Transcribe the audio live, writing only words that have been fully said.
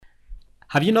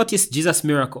Have you noticed Jesus'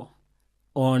 miracle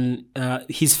on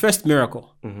his first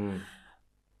miracle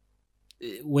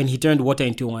when he turned water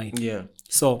into wine? Yeah.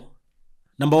 So,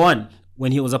 number one,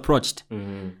 when he was approached,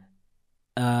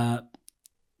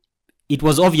 it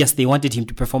was obvious they wanted him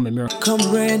to perform a miracle. Come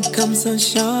rain, come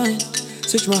sunshine,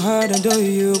 search my heart and all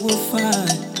you will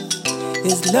find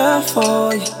His love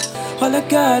for you. All I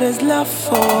got is love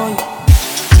for you.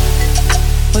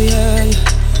 Oh yeah,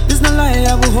 yeah. There's no lie,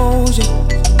 I will hold you.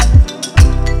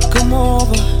 Come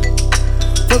over,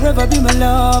 forever be my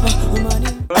lover.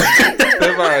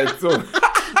 Favorite song.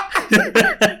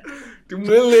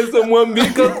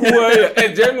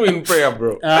 A genuine prayer,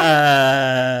 bro.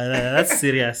 That's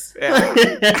serious.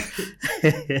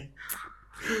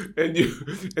 And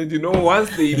you know, once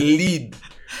they lead,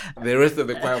 the rest of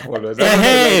the choir follows.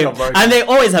 Hey, and they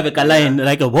always have a line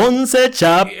like a once a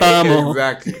chapamo.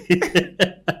 Exactly.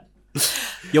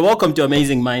 You're welcome to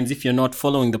Amazing Minds. If you're not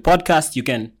following the podcast, you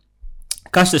can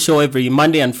catch the show every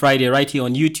Monday and Friday right here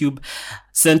on YouTube,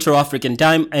 Central African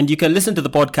Time. And you can listen to the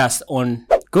podcast on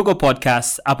Google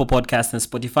Podcasts, Apple Podcasts, and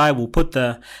Spotify. We'll put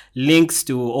the links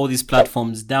to all these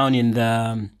platforms down in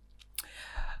the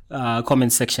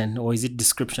comment section, or is it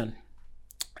description?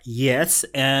 Yes.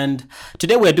 And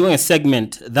today we're doing a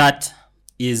segment that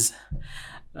is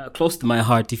close to my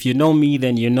heart. If you know me,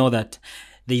 then you know that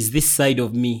there's this side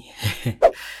of me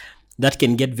that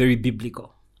can get very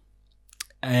biblical.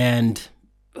 And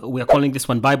we're calling this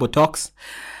one Bible Talks.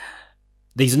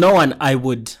 There's no one I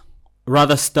would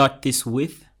rather start this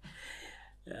with.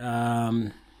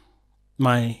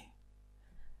 My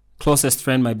closest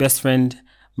friend, my best friend,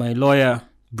 my lawyer,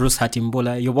 Bruce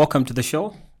Hatimbola. You're welcome to the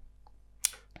show.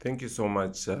 Thank you so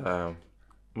much,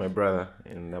 my brother.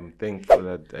 And I'm thankful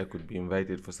that I could be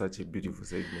invited for such a beautiful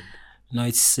segment. No,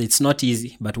 it's not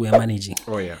easy, but we are managing.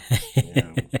 Oh, yeah.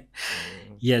 Yeah.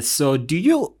 Yes. So do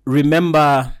you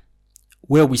remember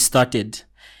where we started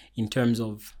in terms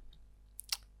of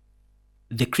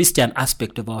the Christian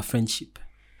aspect of our friendship?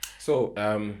 So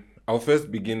I'll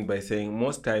first begin by saying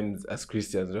most times as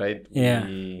Christians, right? Yeah.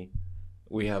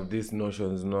 We have these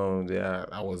notions. No,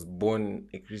 I was born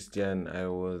a Christian. I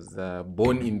was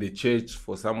born in the church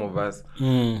for some of us.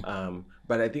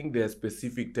 But I think there are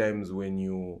specific times when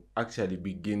you actually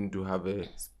begin to have a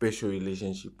special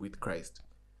relationship with Christ.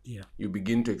 Yeah. You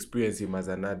begin to experience him as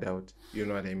an adult. You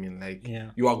know what I mean? Like,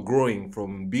 you are growing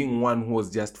from being one who was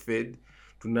just fed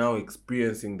to now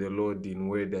experiencing the Lord in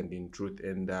word and in truth.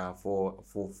 And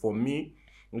for me,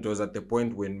 it was at the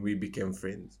point when we became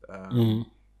friends.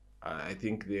 I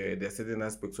think there are certain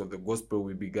aspects of the gospel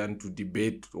we began to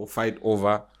debate or fight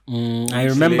over. I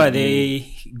remember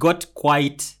they got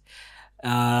quite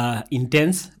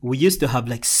intense. We used to have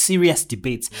like serious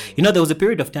debates. You know, there was a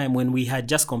period of time when we had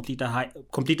just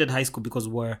completed high school because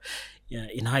we were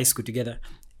in high school together,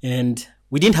 and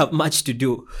we didn't have much to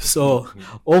do. So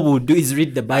all we would do is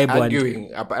read the Bible.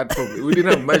 Arguing, apart from, we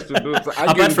didn't have much to do. So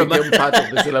arguing became part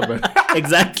of the syllabus.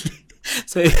 Exactly.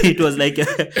 So it was like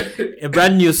a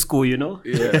brand new school, you know?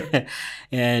 Yeah.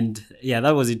 And yeah,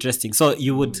 that was interesting. So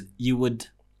you would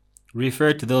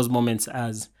refer to those moments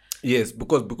as... Yes,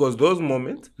 because those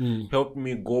moments helped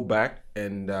me go back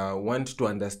and want to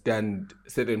understand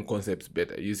certain concepts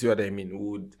better. You see what I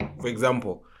mean? For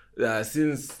example,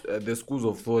 since the schools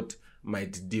of thought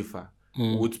might differ,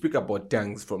 we would speak about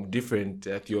tongues from different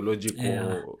theological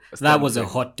standpoints. That was a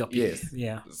hot topic. Yes.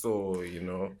 Yeah. So, you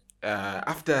know,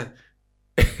 after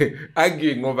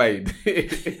arguing over it,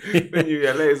 then you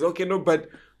realize, okay, no, but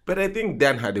I think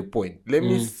Dan had a point. Let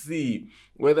me see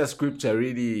whether scripture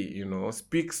really, you know,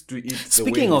 speaks to it.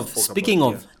 Speaking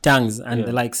of tongues and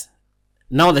the likes,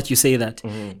 now that you say that,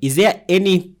 is there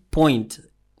any point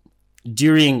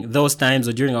during those times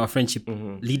or during our friendship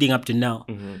leading up to now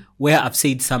where I've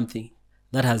said something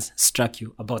that has struck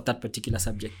you about that particular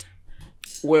subject?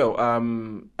 Well,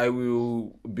 I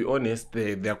will be honest,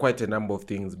 there are quite a number of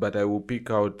things, but I will pick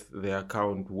out the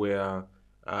account where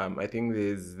I think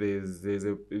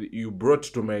you brought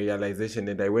to my realization,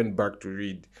 and I went back to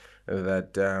read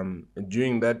that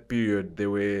during that period there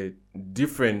were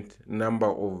different number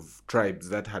of tribes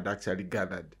that had actually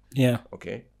gathered. Yeah.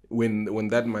 Okay. When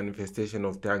that manifestation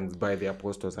of tongues by the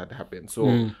apostles had happened.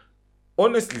 So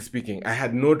honestly speaking, I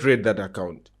had not read that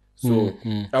account. So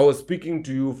I was speaking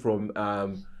to you from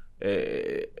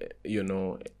you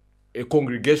know, a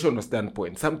congregational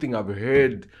standpoint, something I've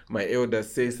heard my elders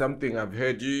say, something I've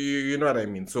heard, you know what I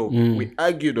mean? So we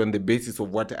argued on the basis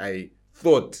of what I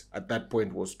thought at that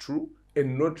point was true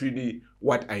and not really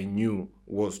what I knew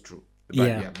was true.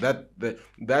 But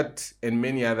that and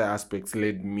many other aspects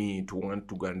led me to want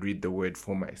to go and read the word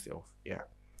for myself. Yeah.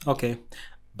 Okay.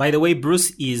 By the way,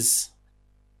 Bruce is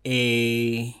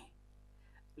a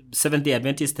Seventh-day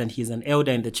Adventist, and he's an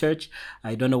elder in the church.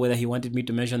 I don't know whether he wanted me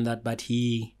to mention that, but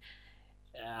he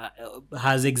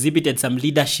has exhibited some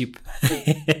leadership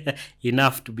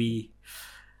enough to be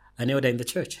an elder in the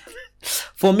church.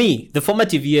 For me, the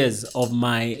formative years of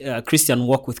my Christian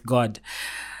walk with God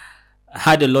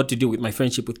had a lot to do with my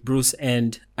friendship with Bruce.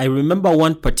 And I remember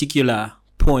one particular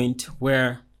point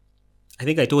where I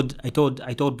think I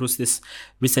told Bruce this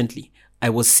recently. I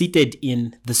was seated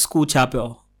in the school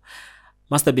chapel,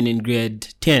 must have been in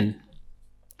grade 10.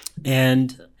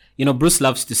 And, Bruce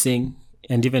loves to sing.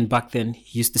 And even back then,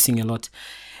 he used to sing a lot.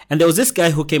 And there was this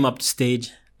guy who came up to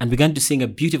stage and began to sing a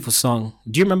beautiful song.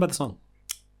 Do you remember the song?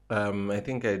 I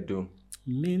think I do.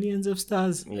 Millions of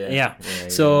stars. Yeah.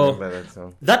 So remember that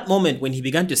song. that moment when he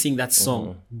began to sing that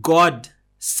song, God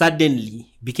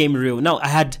suddenly became real. Now, I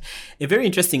had a very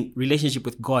interesting relationship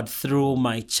with God through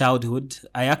my childhood.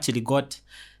 I actually got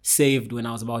saved when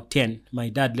I was about 10. My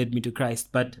dad led me to Christ.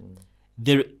 But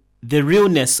the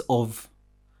realness of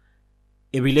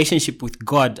a relationship with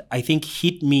God, I think,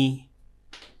 hit me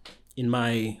in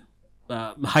my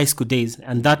high school days.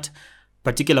 And that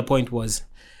particular point was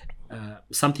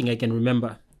something I can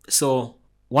remember. So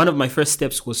one of my first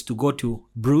steps was to go to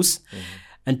Bruce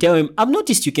and tell him, I've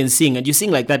noticed you can sing and you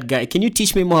sing like that guy. Can you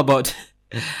teach me more about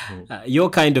your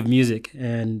kind of music?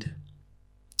 And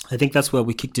I think that's where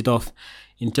we kicked it off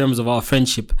in terms of our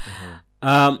friendship.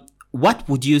 What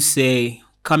would you say,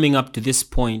 coming up to this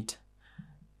point,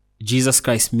 Jesus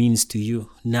Christ means to you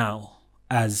now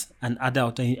as an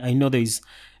adult? I know there's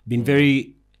been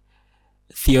very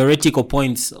theoretical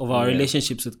points of our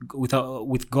relationships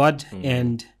with God,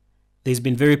 and there's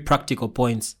been very practical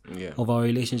points of our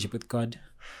relationship with God.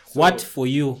 So, what for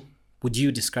you would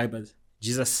you describe as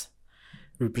Jesus'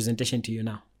 representation to you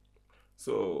now?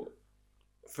 So,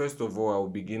 first of all, I'll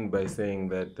begin by saying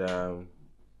that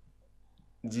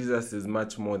Jesus is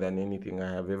much more than anything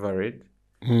I have ever read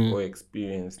or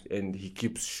experienced, and he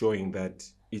keeps showing that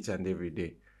each and every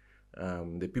day.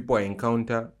 The people I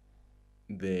encounter,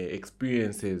 the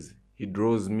experiences he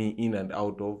draws me in and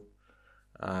out of,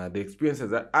 the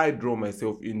experiences that I draw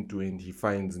myself into and he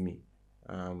finds me.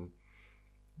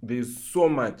 There's so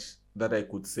much that I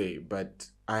could say, but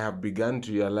I have begun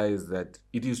to realize that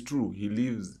it is true. He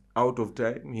lives out of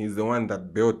time. He's the one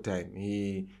that built time.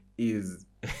 He is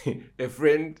a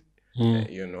friend,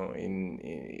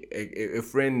 a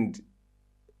friend,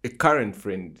 a current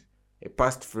friend, a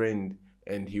past friend,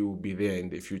 and he will be there in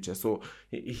the future. So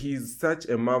he's such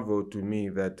a marvel to me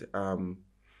that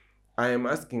I am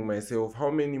asking myself, how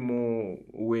many more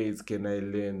ways can I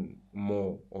learn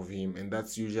more of him? And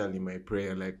that's usually my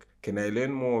prayer. Like, can I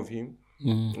learn more of him?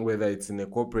 Whether it's in a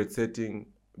corporate setting,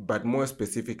 but more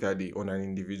specifically on an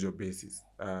individual basis.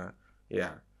 I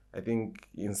think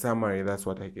in summary, that's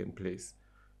what I can place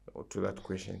to that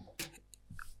question.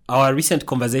 Our recent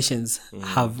conversations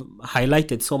have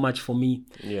highlighted so much for me.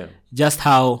 Yeah. Just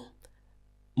how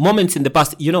moments in the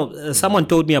past, someone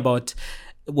told me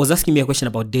was asking me a question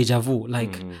about deja vu.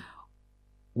 Like,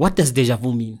 what does deja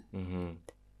vu mean?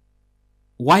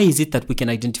 Why is it that we can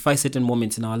identify certain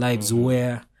moments in our lives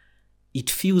where it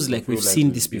feels like we've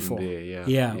seen this before?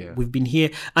 We've been here.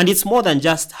 And it's more than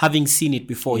just having seen it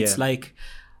before. It's like,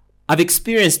 I've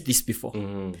experienced this before.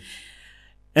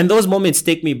 And those moments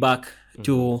take me back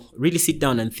to really sit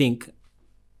down and think,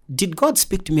 did God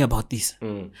speak to me about this?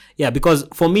 Because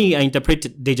for me, I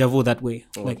interpret deja vu that way.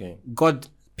 Like, God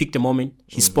picked a moment,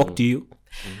 he spoke to you.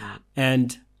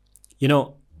 And,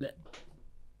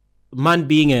 man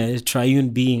being a triune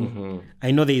being,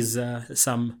 I know there's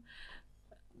some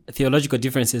theological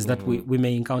differences that we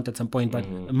may encounter at some point, but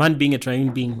man being a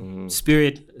triune being,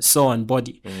 spirit, soul, and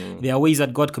body, there are ways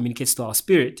that God communicates to our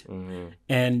spirit,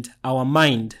 and our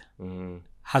mind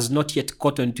has not yet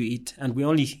caught on to it, and we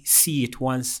only see it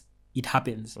once it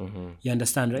happens. You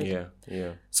understand, right?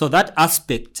 Yeah. So that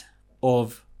aspect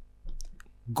of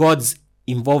God's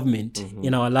involvement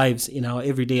in our lives, in our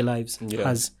everyday lives,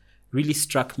 has really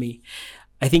struck me.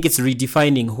 I think it's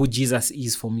redefining who Jesus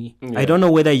is for me. I don't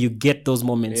know whether you get those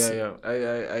moments.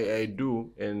 I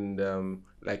do. And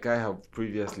like I have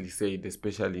previously said,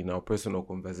 especially in our personal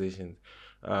conversations,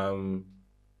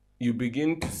 you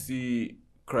begin to see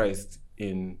Christ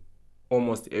in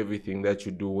almost everything that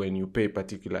you do when you pay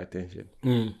particular attention.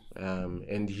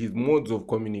 And his modes of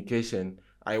communication,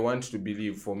 I want to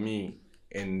believe, for me,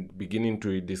 and beginning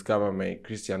to discover my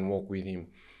Christian walk with him,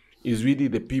 is really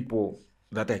the people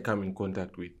that I come in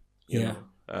contact with. You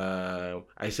know?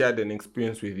 I shared an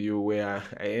experience with you where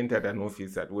I entered an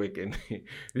office at work and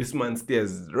this man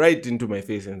stares right into my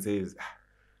face and says,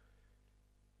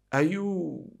 are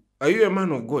you are you a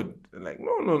man of God? Like,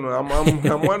 no.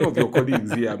 I'm one of your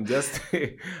colleagues here. I'm just,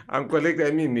 I'm collecting.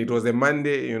 I mean, it was a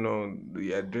Monday, you know,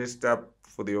 we are dressed up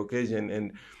for the occasion.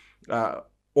 And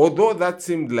although that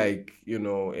seemed like, you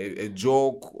know, a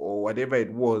joke or whatever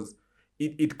it was,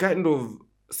 it kind of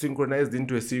synchronized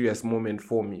into a serious moment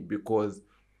for me, because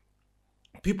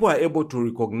people are able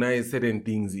to recognize certain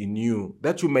things in you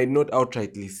that you might not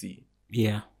outrightly see.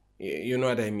 Yeah. You know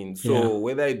what I mean? So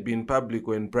whether it be in public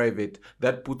or in private,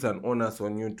 that puts an onus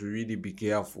on you to really be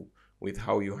careful with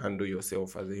how you handle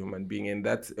yourself as a human being. And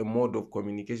that's a mode of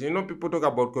communication. You know, people talk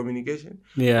about communication.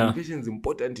 Yeah. Communication is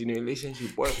important in a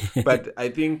relationship. But I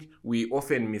think we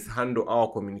often mishandle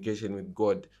our communication with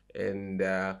God. And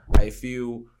I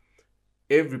feel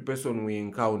every person we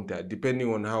encounter,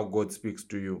 depending on how God speaks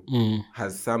to you,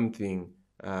 has something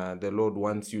the Lord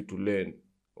wants you to learn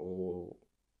or,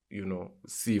 you know,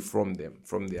 see from them,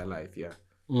 from their life.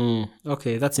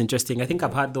 Okay, that's interesting. I think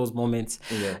I've had those moments.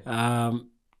 Yeah.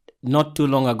 Not too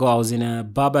long ago, I was in a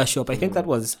barber shop. I think that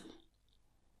was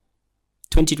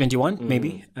 2021,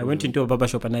 maybe. I went into a barber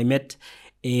shop and I met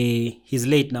he's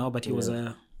late now, but he was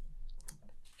a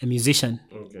musician.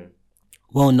 Okay.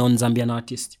 Well-known Zambian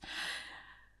artist.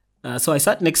 So I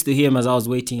sat next to him as I was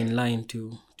waiting in line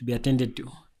to be attended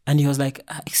to. And he was like,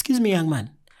 excuse me, young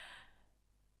man.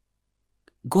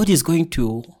 God is going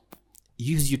to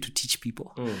use you to teach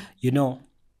people. You know,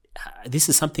 this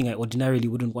is something I ordinarily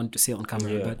wouldn't want to say on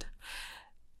camera, but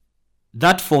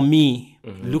that for me,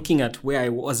 looking at where I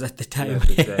was at the time,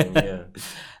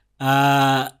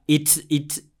 I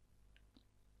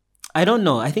don't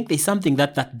know. I think there's something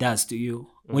that does to you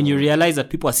when you realize that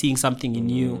people are seeing something in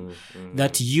you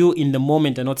that you in the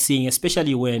moment are not seeing,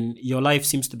 especially when your life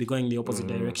seems to be going the opposite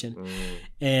direction.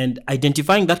 And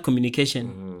identifying that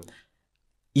communication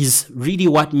is really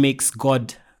what makes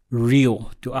God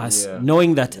real to us.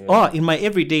 Knowing that, in my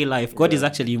everyday life, God is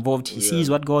actually involved. He sees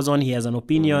what goes on. He has an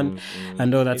opinion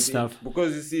and all that stuff.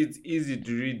 Because you see, it's easy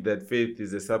to read that faith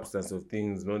is a substance of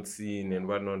things not seen and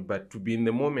whatnot, but to be in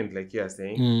the moment, like you are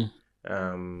saying,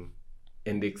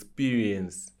 and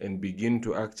experience and begin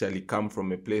to actually come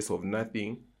from a place of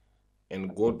nothing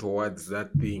and go towards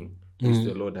that thing which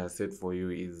the Lord has set for you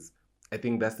is, I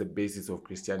think that's the basis of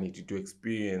Christianity, to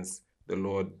experience the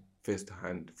Lord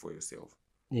firsthand for yourself.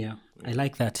 Yeah, I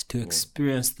like that, to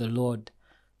experience the Lord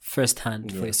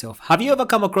firsthand for yourself. Have you ever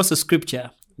come across a scripture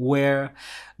where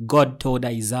God told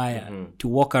Isaiah to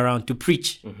walk around, to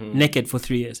preach naked for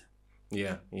 3 years?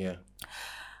 Yeah.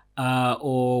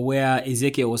 Or where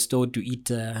Ezekiel was told to eat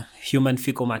human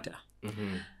fecal matter?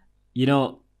 You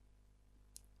know,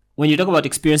 when you talk about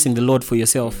experiencing the Lord for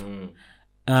yourself,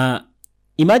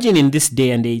 imagine in this day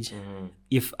and age,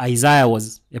 if Isaiah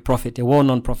was a prophet, a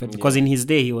well-known prophet, because in his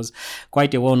day he was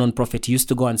quite a well-known prophet. He used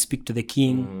to go and speak to the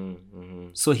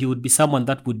king. So he would be someone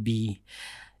that would be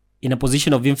in a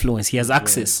position of influence. He has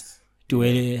access to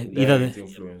either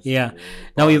the,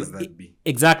 Now,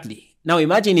 exactly. Now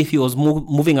imagine if he was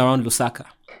moving around Lusaka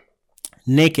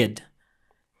naked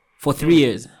for 3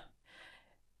 years.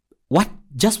 What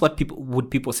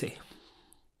people say?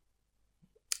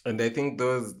 And I think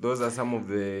those are some of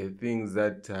the things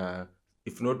that,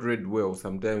 if not read well,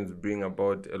 sometimes bring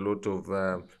about a lot of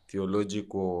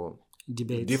theological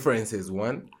debates, differences,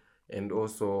 one, and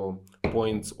also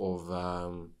points of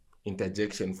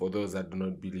interjection for those that do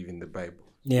not believe in the Bible.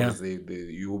 Yeah,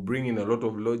 you bring in a lot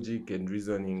of logic and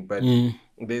reasoning, but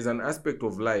there's an aspect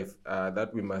of life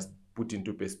that we must put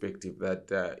into perspective,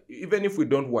 that even if we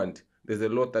don't want, there's a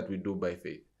lot that we do by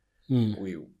faith.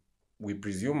 We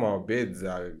presume our beds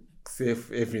are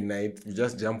safe every night. We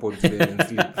just jump onto them and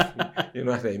sleep. You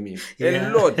know what I mean? A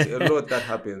lot that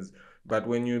happens. But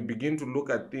when you begin to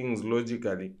look at things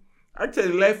logically,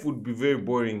 actually life would be very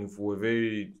boring if we were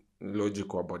very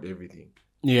logical about everything.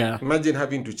 Yeah. Imagine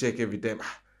having to check every time.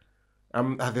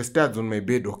 Are the studs on my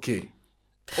bed okay?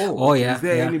 Is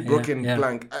there any broken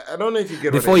plank? I don't know if you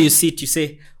get before you sit, you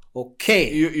say,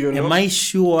 okay, you know? Am I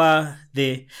sure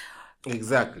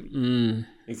Exactly.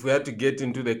 If we had to get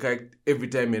into the car every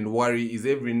time and worry, is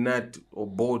every nut or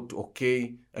bolt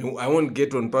okay? I won't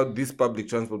get on this public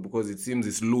transport because it seems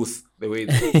it's loose the way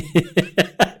it's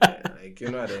like, you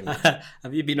know what I mean?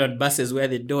 Have you been on buses where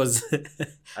the doors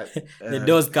the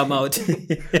doors come out?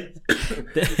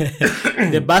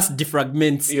 the bus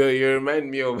defragments. You remind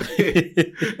me of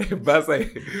a bus.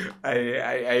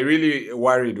 I really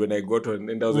worried when I got on,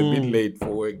 and I was a bit late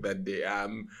for work that day.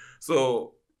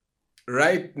 So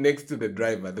right next to the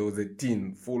driver, there was a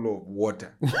tin full of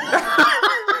water.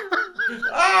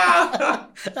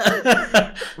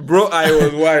 Bro, I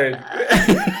was worried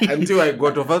until I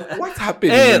got off. What's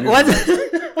happening? Hey, what?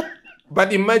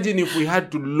 But imagine if we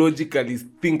had to logically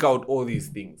think out all these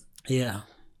things. Yeah.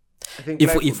 I think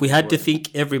If we had to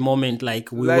think every moment,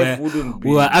 like we wouldn't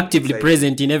were actively exciting.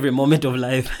 present in every moment of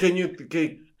life. Can you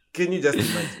just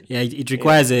imagine? Yeah, it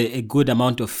requires a good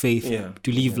amount of faith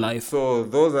to live life. So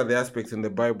those are the aspects in the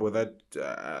Bible that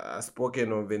are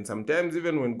spoken of, and sometimes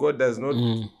even when God does not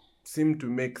seem to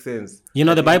make sense. You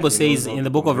know, the Bible says in the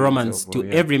book of Romans, to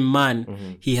every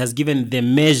man he has given the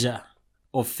measure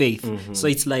of faith. So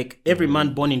it's like every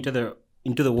man born into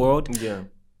the world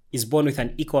is born with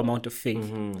an equal amount of faith.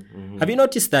 Have you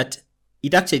noticed that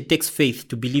it actually takes faith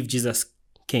to believe Jesus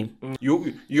came?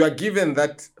 You are given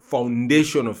that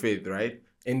foundation of faith, right?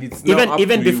 And it's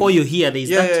even before you hear there is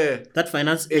that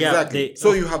finance. Exactly.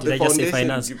 So you have the foundation.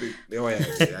 Finance?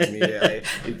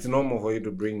 It's normal for you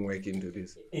to bring work into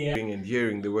this, and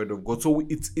hearing the word of God. So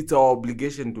it's our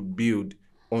obligation to build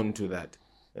onto that,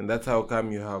 and that's how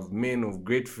come you have men of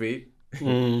great faith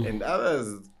and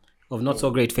others of not so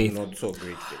great faith. Not so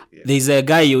great faith. Yeah. There's a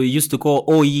guy you used to call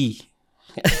OE.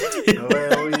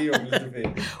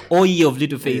 OE of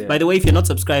little faith. By the way, if you're not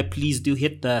subscribed, please do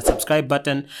hit the subscribe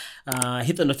button,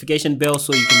 hit the notification bell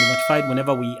so you can be notified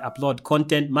whenever we upload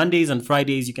content. Mondays and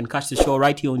Fridays you can catch the show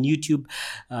right here on YouTube,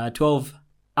 12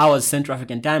 hours Central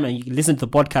African time, and you can listen to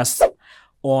the podcast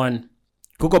on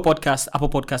Google Podcasts, Apple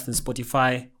Podcasts, and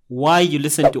Spotify. Why you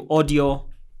listen to audio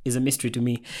is a mystery to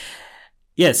me.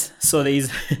 Yes, so there is.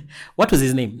 What was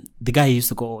his name? The guy he used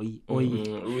to call OE.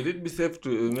 Would it be safe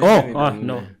to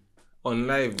no. On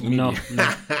live media?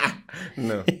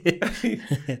 No.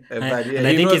 But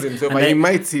he knows himself, but he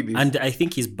might see this. And I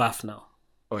think he's buff now.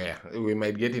 Oh yeah, we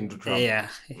might get into trouble. Yeah,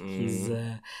 he's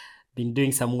been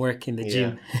doing some work in the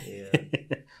gym.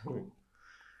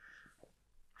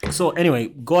 So anyway,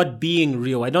 God being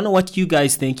real. I don't know what you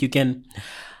guys think. You can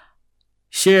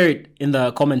share it in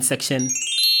the comment section.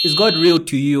 Is God real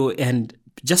to you, and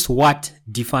just what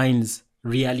defines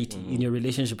reality in your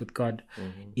relationship with God?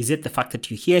 Is it the fact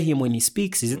that you hear him when he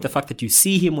speaks? Is it the fact that you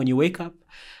see him when you wake up?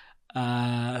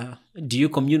 Do you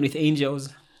commune with angels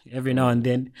every now and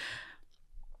then?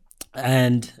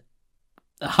 And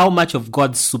how much of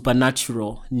God's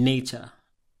supernatural nature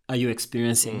are you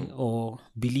experiencing or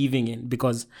believing in?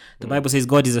 Because the Bible says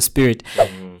God is a spirit,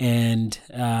 and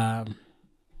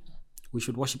we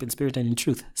should worship in spirit and in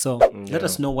truth. So let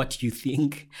us know what you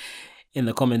think in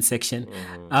the comment section.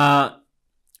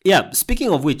 Speaking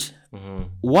of which,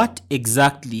 what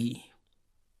exactly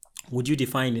would you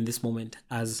define in this moment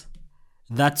as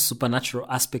that supernatural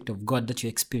aspect of God that you're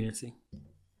experiencing?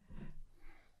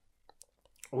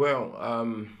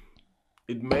 Well,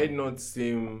 it might not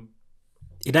seem...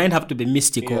 It doesn't have to be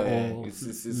mystical.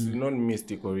 It's not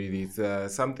mystical, really.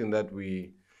 It's something that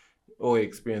we all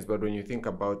experience, but when you think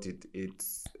about it,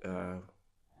 it's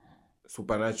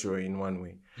supernatural in one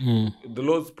way. The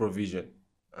Lord's provision.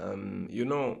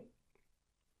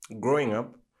 Growing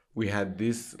up, we had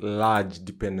this large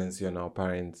dependency on our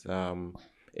parents.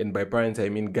 And by parents, I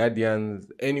mean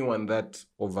guardians, anyone that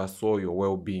oversaw your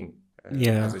well-being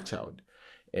as a child.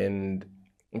 And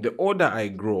the older I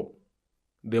grow,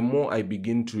 the more I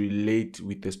begin to relate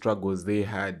with the struggles they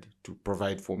had to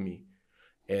provide for me.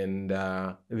 And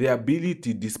the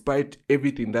ability, despite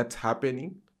everything that's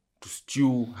happening, to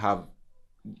still have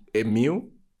a meal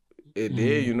a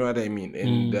day, you know what I mean?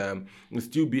 And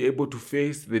still be able to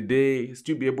face the day,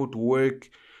 still be able to work,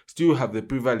 still have the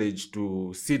privilege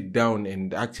to sit down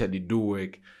and actually do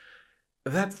work.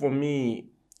 That, for me,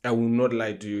 I will not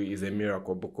lie to you, is a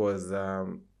miracle, because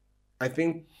I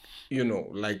think,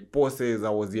 like Paul says, I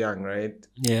was young, right?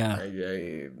 Yeah.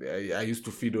 I used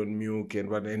to feed on milk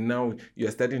and now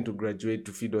you're starting to graduate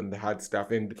to feed on the hard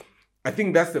stuff. And I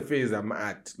think that's the phase I'm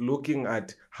at, looking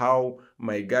at how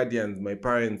my guardians, my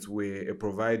parents were a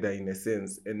provider in a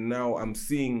sense. And now I'm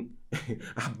seeing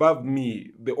above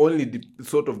me, the only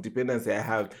sort of dependency I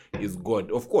have is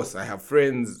God. Of course, I have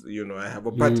friends, I have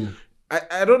a part.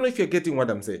 I don't know if you're getting what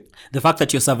I'm saying. The fact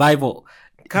that your survival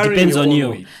depends on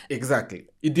you. Weight. Exactly.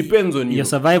 It depends on you. Your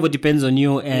survival depends on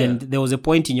you. And there was a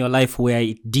point in your life where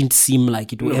it didn't seem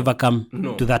like it would ever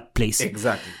come to that place.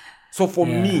 Exactly. So for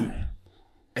me,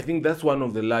 I think that's one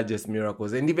of the largest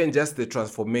miracles. And even just the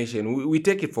transformation, we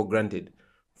take it for granted.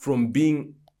 From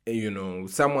being,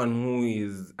 someone who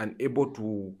is unable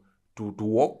to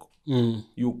walk,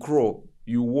 you crawl,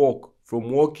 you walk. From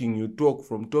walking, you talk.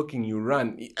 From talking, you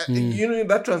run.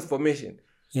 That transformation.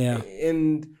 Yeah.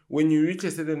 And when you reach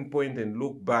a certain point and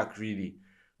look back, really,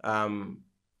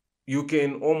 you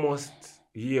can almost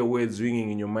hear words ringing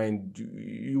in your mind.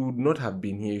 You would not have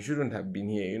been here. You shouldn't have been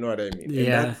here. You know what I mean?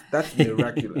 Yeah. And that's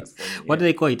miraculous for me. What do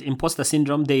they call it? Imposter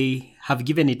syndrome. They have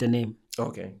given it a name.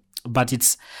 Okay. But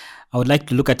it's I would like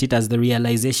to look at it as the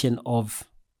realization of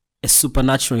a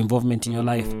supernatural involvement in your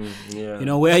life. Yeah. You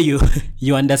know, where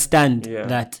you understand Yeah.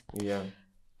 that Yeah.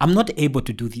 I'm not able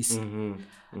to do this.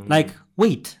 Mm-hmm. Like,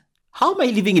 wait, how am I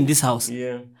living in this house?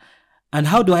 Yeah. And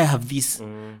how do I have this?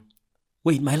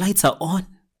 Wait, my lights are on.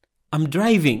 I'm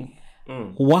driving.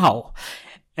 Wow.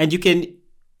 And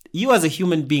you as a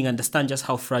human being understand just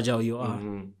how fragile you are.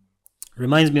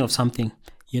 Reminds me of something.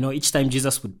 You know, each time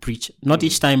Jesus would preach, not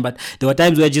each time, but there were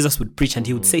times where Jesus would preach and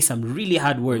he would say some really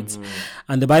hard words.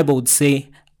 And the Bible would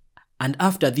say, and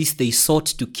after this, they sought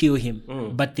to kill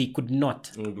him, but they could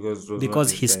not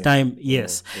because his time,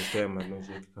 yes. His time had not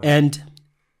yet come. And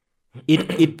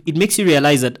it makes you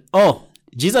realize that,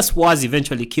 Jesus was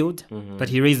eventually killed, but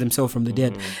he raised himself from the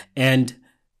dead. And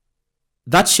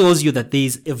that shows you that there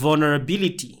is a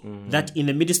vulnerability that in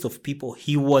the midst of people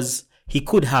he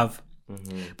could have.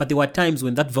 But there were times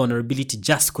when that vulnerability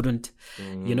just couldn't,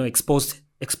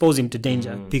 expose him to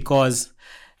danger because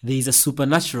there is a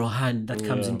supernatural hand that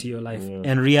comes into your life.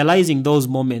 And realizing those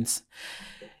moments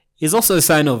is also a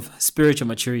sign of spiritual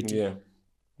maturity.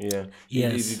 Yeah.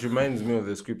 Yes. It reminds me of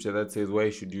the scripture that says, why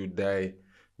should you die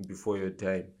before your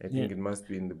time? I think it must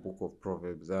be in the book of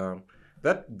Proverbs.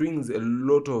 That brings a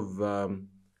lot of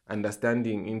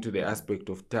understanding into the aspect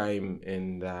of time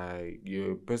and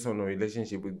your personal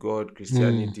relationship with God,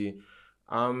 Christianity.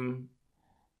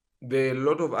 There are a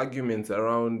lot of arguments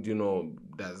around,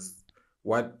 does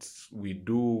what we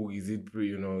do, is it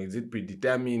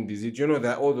predetermined? Is it,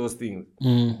 there are all those things.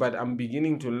 But I'm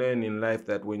beginning to learn in life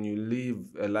that when you live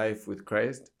a life with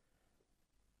Christ,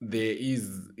 there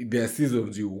are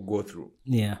seasons you will go through.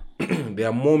 Yeah. There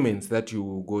are moments that you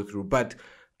will go through, but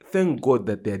thank God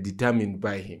that they are determined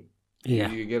by him.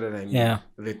 Yeah. You get what I mean? Yeah.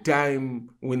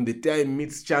 When the time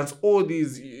meets chance, all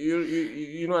these,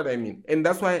 you know what I mean? And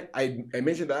that's why I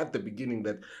mentioned at the beginning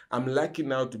that I'm lucky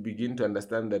now to begin to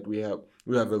understand that we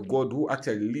have a God who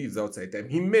actually lives outside time.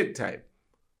 He made time.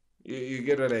 You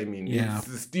get what I mean? Yeah.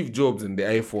 It's Steve Jobs and the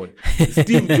iPhone.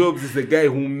 Steve Jobs is the guy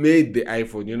who made the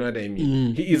iPhone. You know what I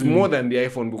mean? He is more than the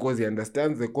iPhone because he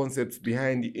understands the concepts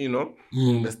behind it, He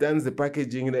understands the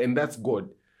packaging, and that's God.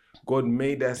 God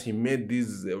made us. He made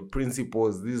these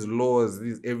principles, these laws,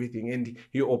 this everything, and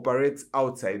he operates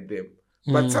outside them.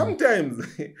 But sometimes,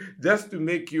 just to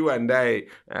make you and I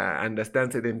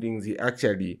understand certain things, he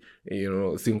actually,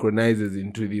 synchronizes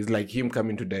into this, like him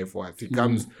coming to die for us. He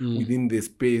comes within the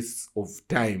space of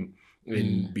time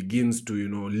and begins to,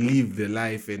 live the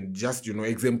life and just,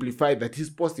 exemplify that it's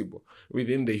possible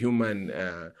within the human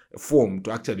form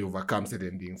to actually overcome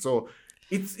certain things. So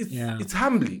it's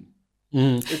humbling.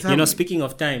 It's humbling. Speaking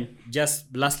of time,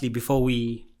 just lastly before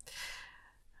we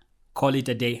call it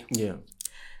a day. Yeah.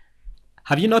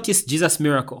 Have you noticed Jesus'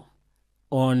 miracle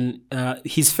on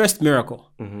his first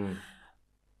miracle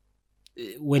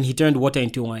when he turned water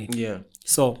into wine? Yeah.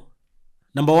 So,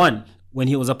 number one, when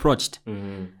he was approached,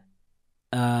 it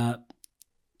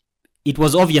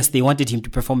was obvious they wanted him to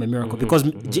perform a miracle because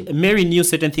Mary knew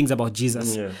certain things about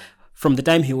Jesus. Yeah. From the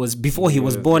time he was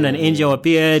born, an angel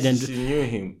appeared, and she knew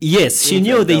him. Yes, she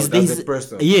knew there's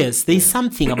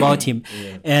something about him,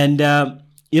 and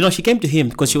she came to him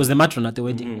because she was the matron at the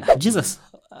wedding. Jesus,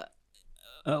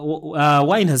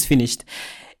 wine has finished,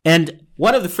 and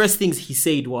one of the first things he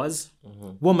said was,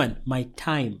 "Woman, my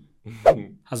time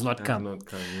has not come."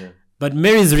 But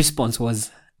Mary's response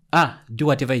was, do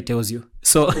whatever he tells you.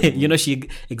 So, she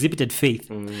exhibited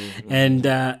faith. And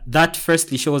that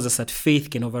firstly shows us that faith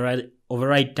can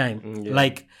override time.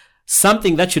 Like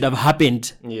something that should have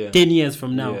happened 10 years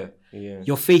from now,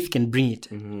 your faith can bring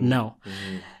it now.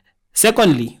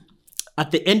 Secondly,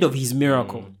 at the end of his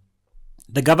miracle,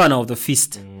 the governor of the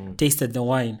feast tasted the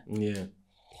wine.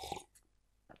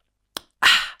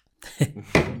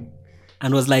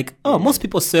 And was like, most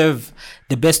people serve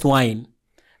the best wine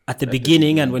at the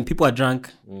beginning, and when people are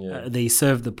drunk, they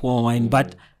serve the poor wine.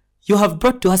 But you have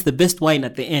brought to us the best wine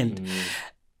at the end.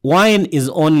 Wine is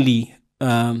only,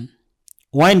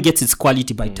 wine gets its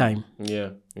quality by time.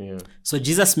 So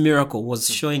Jesus' miracle was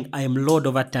showing, I am Lord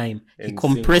over time. He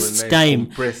compressed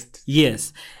time.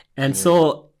 Yes. And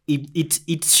so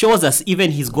it shows us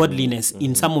even his godliness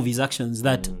in some of his actions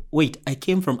that, wait, I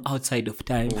came from outside of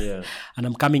time and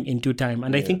I'm coming into time.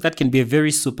 And I think that can be a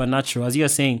very supernatural, as you are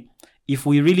saying. If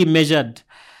we really measured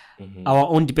our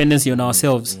own dependency on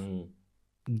ourselves,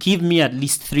 give me at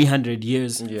least 300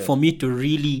 years for me to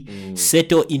really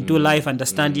settle into life,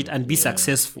 understand it, and be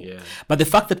successful. But the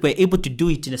fact that we're able to do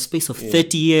it in a space of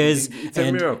 30 years... It's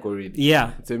a miracle, really.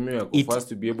 Yeah. It's a miracle for us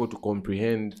to be able to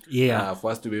comprehend,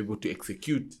 for us to be able to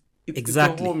execute. It's a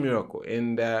whole miracle.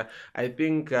 And I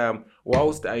think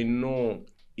whilst I know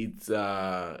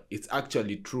it's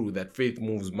actually true that faith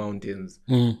moves mountains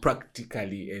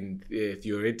practically and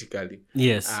theoretically.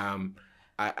 Yes.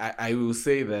 I will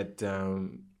say that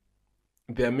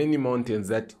there are many mountains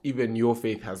that even your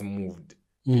faith has moved.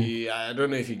 I don't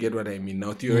know if you get what I mean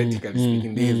now. Theoretically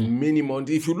speaking, there's many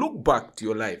mountains. If you look back to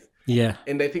your life,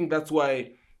 and I think that's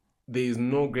why there is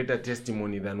no greater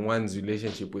testimony than one's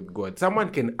relationship with God. Someone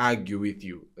can argue with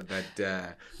you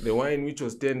that the wine which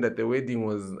was turned at the wedding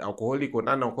was alcoholic or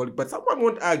non-alcoholic, but someone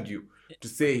won't argue to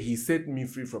say he set me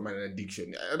free from an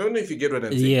addiction. I don't know if you get what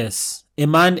I'm saying. Yes, a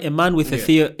man with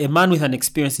a man with an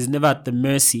experience is never at the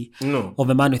mercy of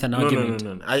a man with an argument.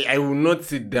 No. I will not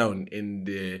sit down and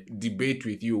debate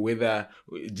with you whether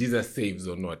Jesus saves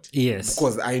or not. Yes,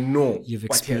 because I know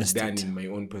what he has done in my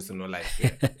own personal life.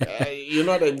 You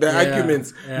know that the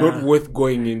arguments not worth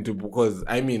going into, because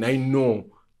I know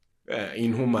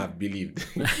in whom I've believed.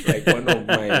 Like one of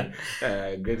my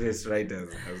greatest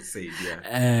writers has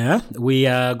said. We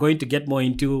are going to get more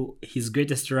into his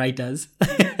greatest writers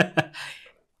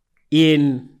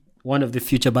in one of the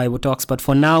future Bible talks. But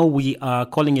for now, we are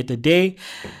calling it a day.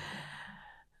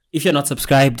 If you're not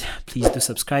subscribed, please do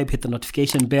subscribe, hit the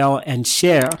notification bell, and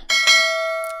share.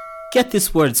 Get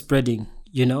this word spreading,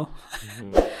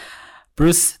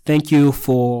 Bruce, thank you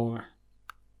for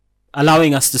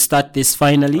allowing us to start this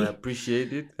finally. I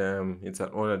appreciate it. It's an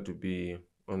honor to be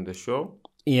on the show.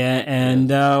 Yeah, and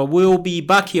we'll be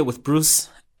back here with Bruce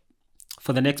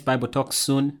for the next Bible talk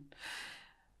soon.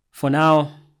 For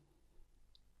now,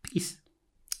 peace.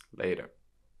 Later.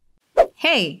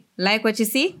 Hey, like what you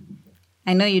see?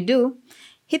 I know you do.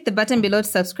 Hit the button below to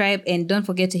subscribe and don't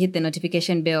forget to hit the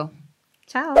notification bell.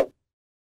 Ciao.